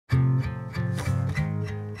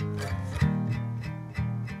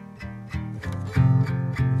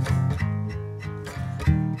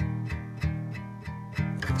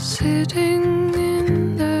Sitting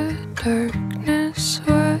in the darkness,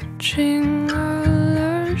 watching all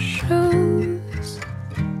our shows,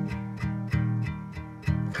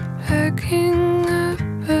 packing up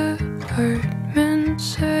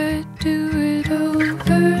apartments. I do it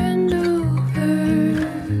over and over,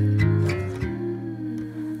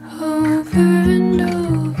 over and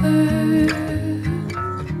over.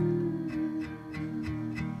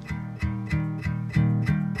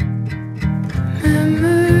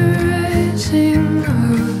 Memorizing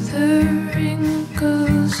all the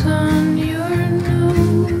wrinkles on your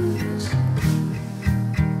nose,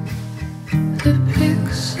 the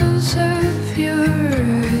pixels of your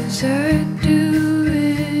eyes. I do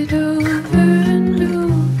it over and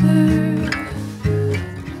over,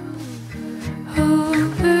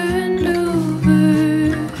 over and over.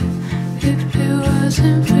 If it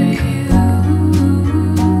wasn't for you.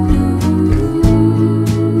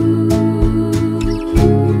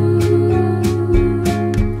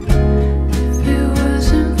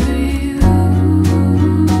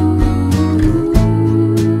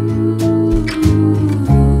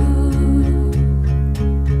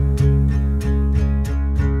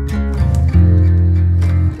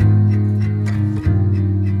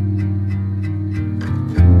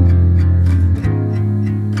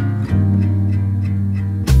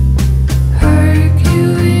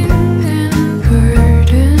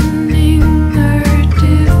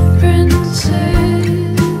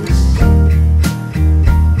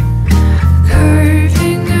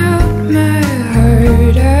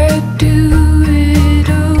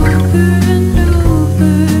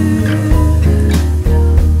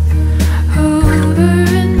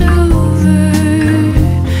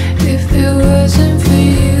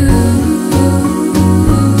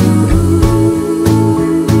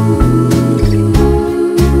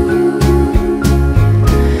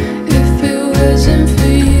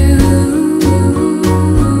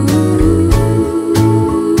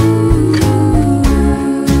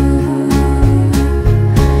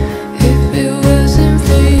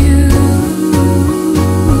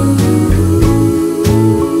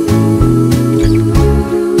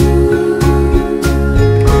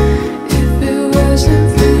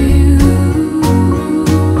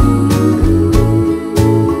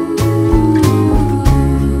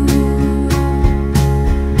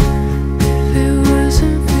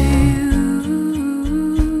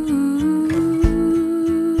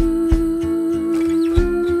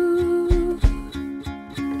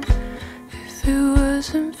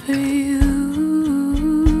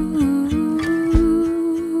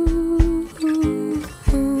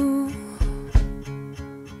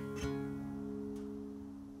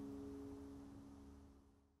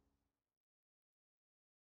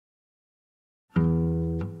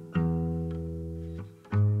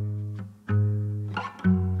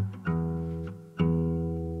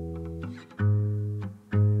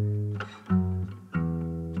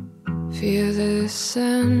 Feel the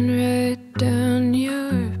sun right down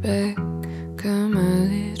your back. Come a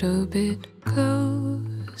little bit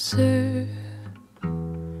closer.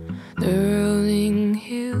 The rolling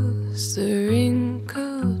hills, the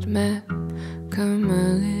wrinkled map. Come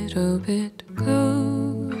a little bit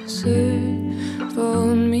closer.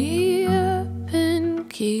 Fold me up and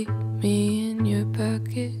keep me in your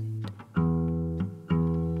pocket.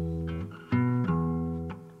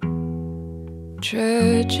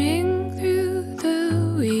 Trudging through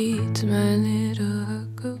the weeds, my little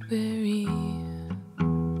huckleberry.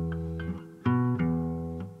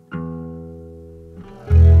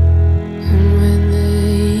 And when the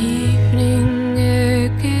evening air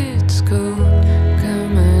gets cold,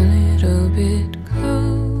 come a little bit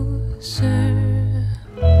closer.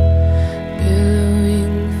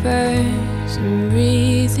 Billowing fires and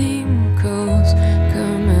breathing coals,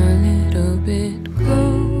 come a little bit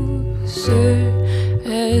closer.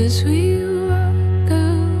 As we walk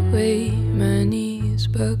away, my knees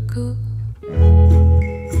buckle.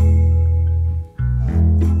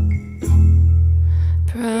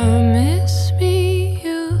 Promise me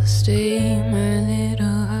you'll stay, my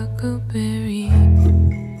little huckleberry.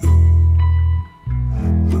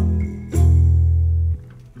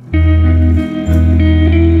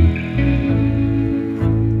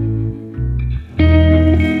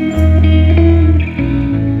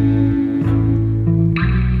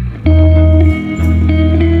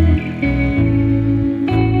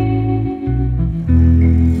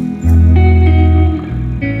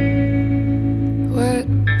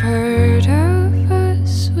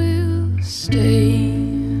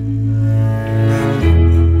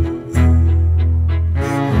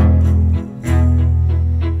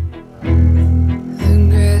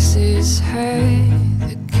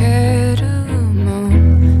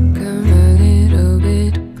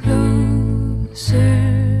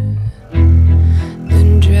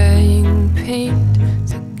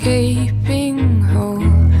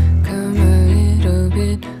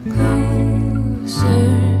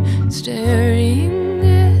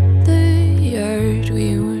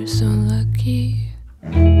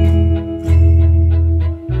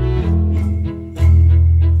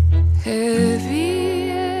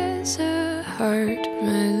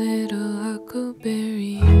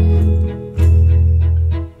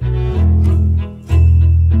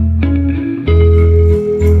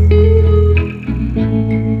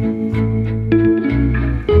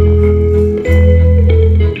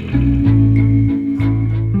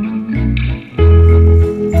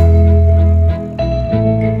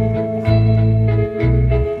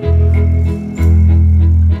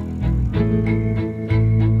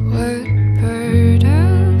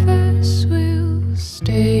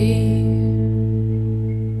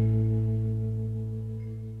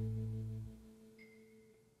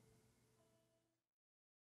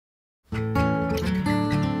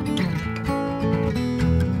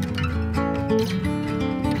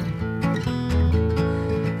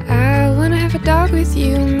 with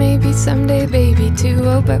you, maybe someday baby too.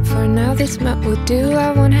 Oh, but for now this mutt will do.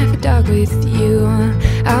 I wanna have a dog with you.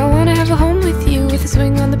 I wanna have a home with you, with a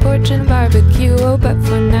swing on the porch and a barbecue. Oh, but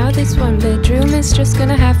for now this one bedroom is just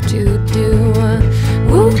gonna have to do.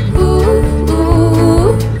 Ooh, ooh,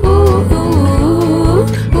 ooh, ooh, ooh,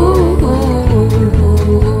 ooh.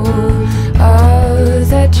 All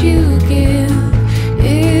that you give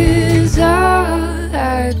is all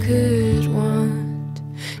I could want,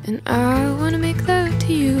 and I wanna make love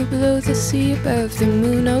to you below the sea, above the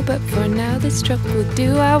moon. Oh, but for now this truck will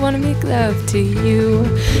do. I wanna make love to you.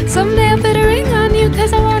 Someday I'll put a ring on you,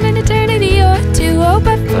 cause I want an eternity or two. Oh,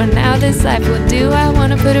 but for now this life will do. I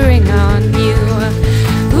wanna put a ring on you.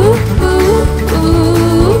 Ooh, ooh, ooh,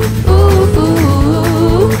 ooh, ooh, ooh, ooh,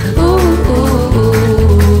 ooh, ooh, ooh.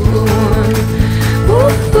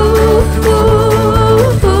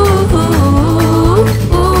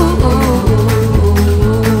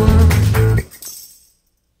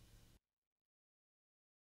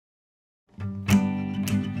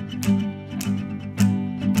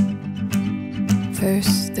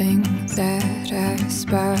 First thing that I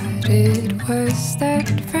spotted was that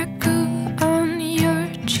freckle on your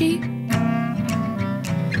cheek.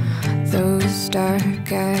 Those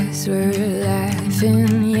dark eyes were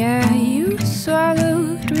laughing, yeah, you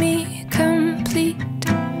swallowed me complete.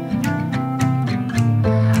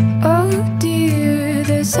 Oh dear,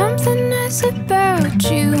 there's something nice about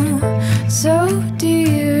you. So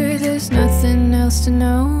dear, there's nothing else to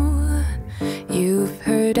know. You've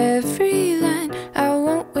heard every line, I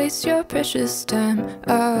won't waste your precious time.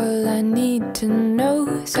 All I need to know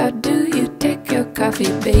is how do you take your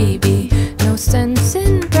coffee, baby? No sense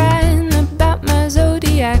in bragging about my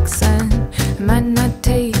zodiac sign. I might not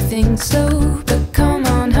take things slow, but come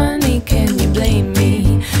on honey, can you blame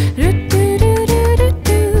me?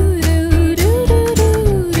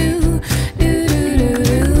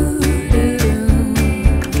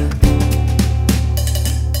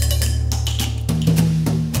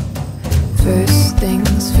 First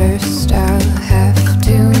things first, I'll have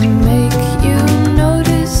to make you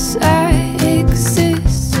notice I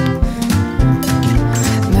exist.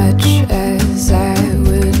 Much as I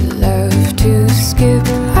would love to skip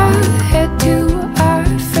ahead to our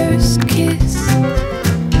first kiss.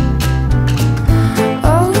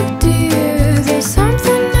 Oh dear, there's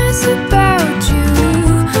something nice about you.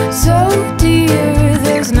 So dear,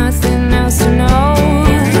 there's nothing else to know.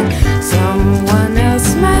 Someone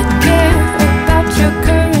else might care about your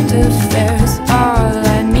current affairs. All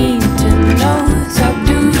I need to know is how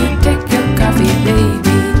do you take your coffee,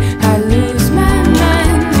 baby? I lose my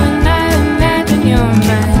mind when I imagine you're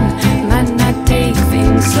mine. Might not take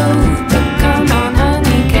things slow, but come on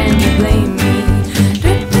honey, can you blame me?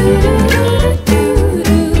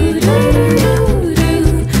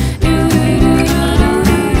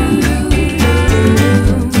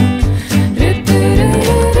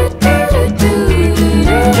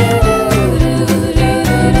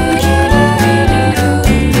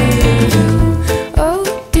 Oh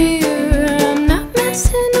dear, I'm not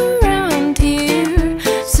messing around here.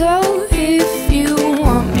 So if you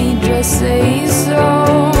want me, just say so.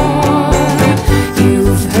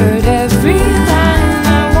 You've heard every line,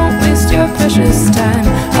 I won't waste your precious time.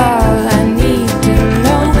 All I need to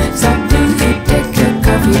know is how do you take your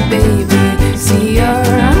coffee, baby? See,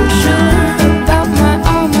 you're unsure about my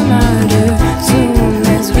alma mater. Soon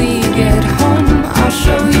as we get home, I'll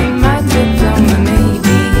show you my diploma.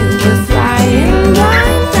 Maybe we're flying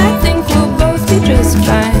blind, I think we'll both be just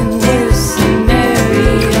fine. Worst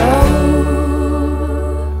scenario,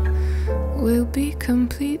 we'll be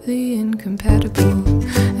completely incompatible.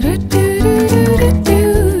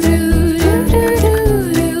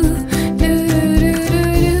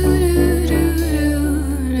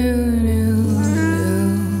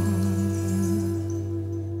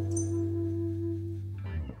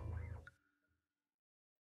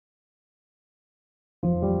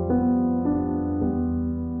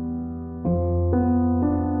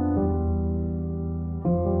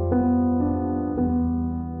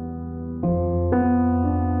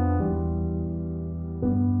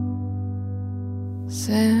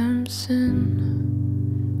 Samson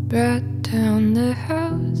brought down the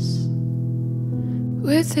house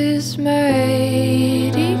with his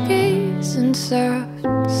mighty gaze and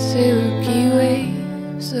soft silky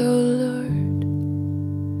waves, oh Lord.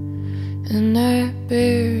 And I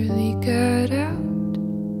barely got out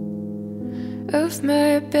of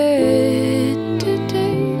my bed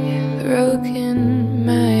today, broken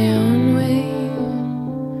my own way.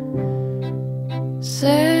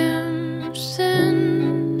 Samson,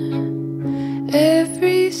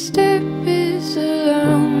 every step is a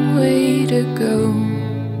long way to go.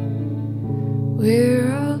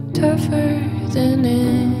 we're all tougher than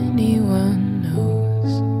anyone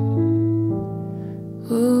knows.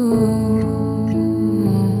 Ooh.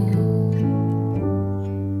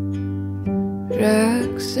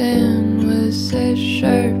 Roxanne was as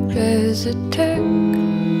sharp as a tack.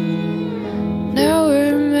 Now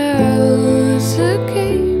her mouth's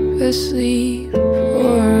agape, asleep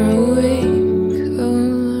or awake, oh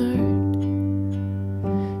Lord.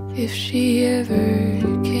 If she ever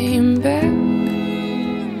came back,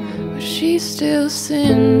 would she still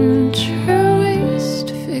cinch her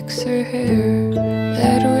waist, fix her hair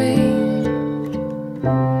that way?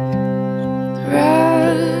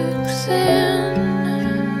 Roxanne,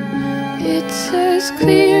 it's as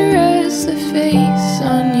clear as the face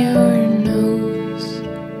on your nose.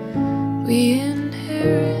 We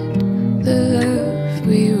inherit the love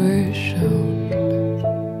we were shown.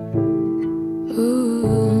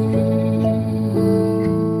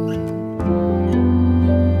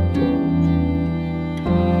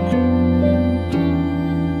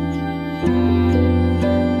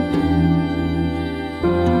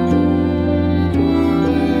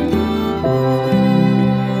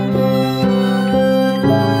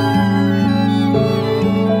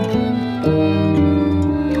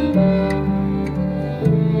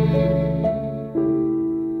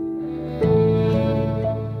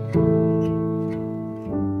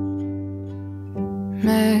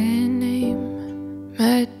 My name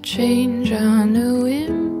might change on a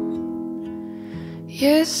whim.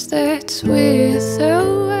 Yes, that's with a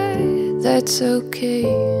Y, that's okay,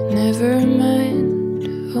 never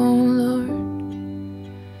mind, oh Lord.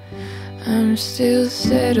 I'm still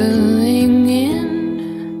settling in.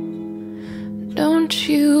 Don't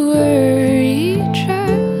you worry,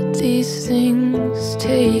 child, these things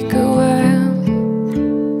take a while.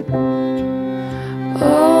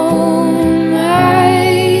 Oh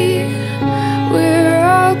my, we're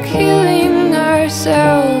all killing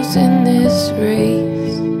ourselves in this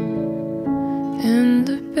race, and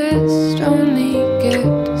the best only get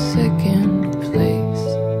second place.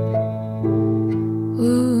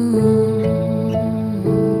 Ooh.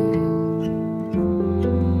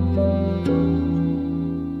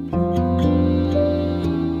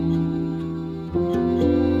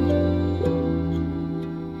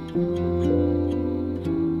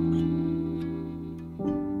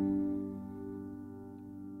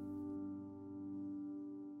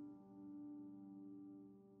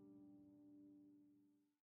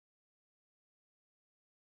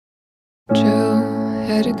 Joe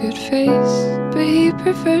had a good face, but he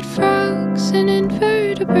preferred frogs and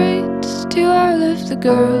invertebrates to all of the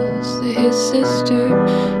girls that his sister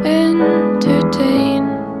entertained.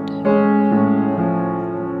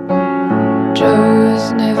 Joe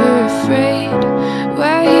was never afraid.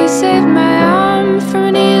 Why, he saved my arm from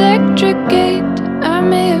an electric gate. I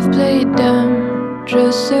may have played dumb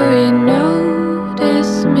just so he'd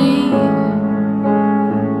notice me.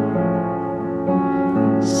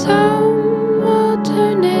 Some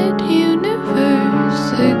alternate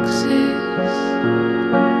universe exists.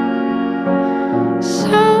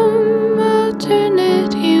 Some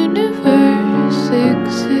alternate universe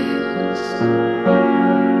exists.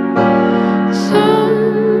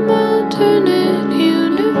 Some alternate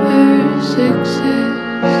universe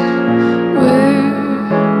exists where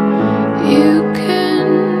you can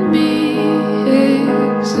be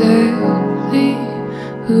exactly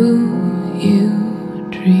who you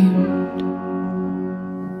dreamed.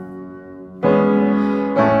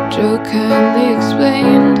 Joe kindly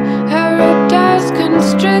explained how reptiles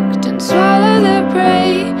constrict and swallow their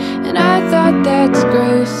prey, and I thought that's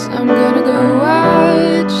gross. I'm gonna